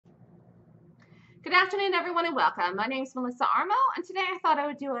Good afternoon, everyone, and welcome. My name is Melissa Armo, and today I thought I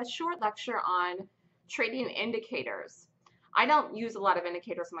would do a short lecture on trading indicators. I don't use a lot of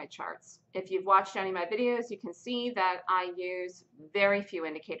indicators in my charts. If you've watched any of my videos, you can see that I use very few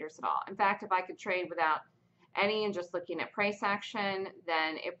indicators at all. In fact, if I could trade without any and just looking at price action,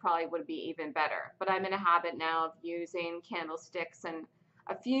 then it probably would be even better. But I'm in a habit now of using candlesticks and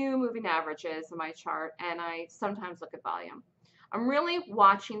a few moving averages in my chart, and I sometimes look at volume. I'm really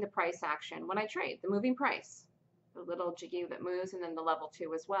watching the price action when I trade, the moving price, the little jiggy that moves, and then the level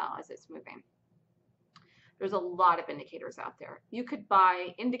 2 as well as it's moving. There's a lot of indicators out there. You could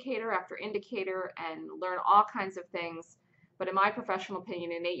buy indicator after indicator and learn all kinds of things, but in my professional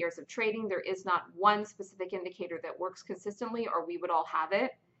opinion, in 8 years of trading, there is not one specific indicator that works consistently, or we would all have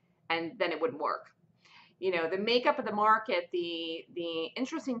it, and then it wouldn't work. The makeup of the market, the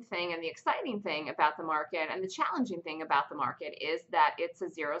interesting thing and the exciting thing about the market and the challenging thing about the market is that it's a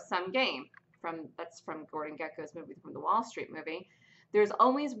zero-sum game. That's from Gordon Gekko's movie, from the Wall Street movie. There's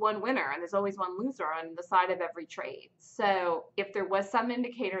always one winner and there's always one loser on the side of every trade. So if there was some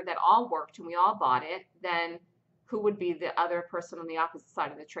indicator that all worked and we all bought it, then who would be the other person on the opposite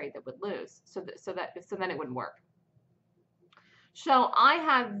side of the trade that would lose? So then it wouldn't work. So I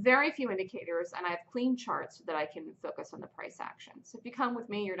have very few indicators and I have clean charts so that I can focus on the price action. So if you come with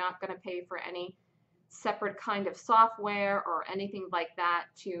me, you're not going to pay for any separate kind of software or anything like that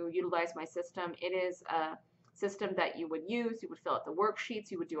to utilize my system. It is a system that you would use. You would fill out the worksheets.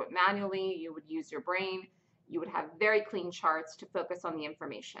 You would do it manually. You would use your brain. You would have very clean charts to focus on the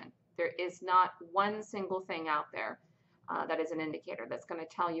information. There is not one single thing out there that is an indicator that's going to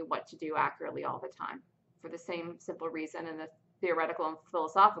tell you what to do accurately all the time, for the same simple reason and the theoretical and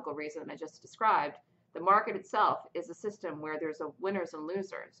philosophical reason I just described. The market itself is a system where there's winners and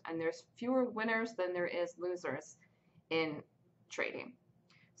losers, and there's fewer winners than there is losers in trading.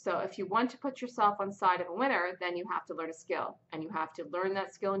 So if you want to put yourself on the side of a winner, then you have to learn a skill, and you have to learn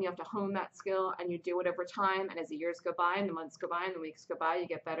that skill, and you have to hone that skill, and you do it over time, and as the years go by and the months go by and the weeks go by, you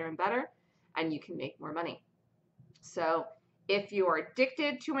get better and better, and you can make more money. So if you are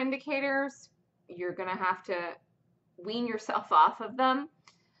addicted to indicators, you're going to have to wean yourself off of them,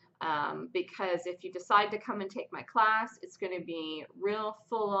 because if you decide to come and take my class, it's going to be real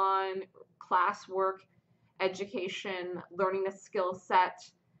full-on classwork, education, learning a skill set,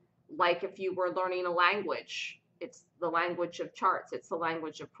 like if you were learning a language. It's the language of charts. It's the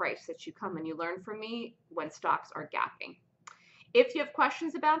language of price that you come and you learn from me when stocks are gapping. If you have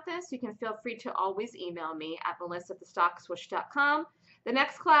questions about this, you can feel free to always email me at melissa@thestockswoosh.com. The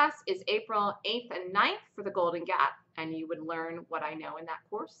next class is April 8th and 9th for the Golden Gap, and you would learn what I know in that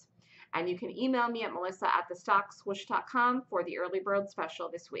course. And you can email me at melissa@thestockswoosh.com for the early bird special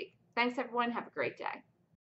this week. Thanks, everyone. Have a great day.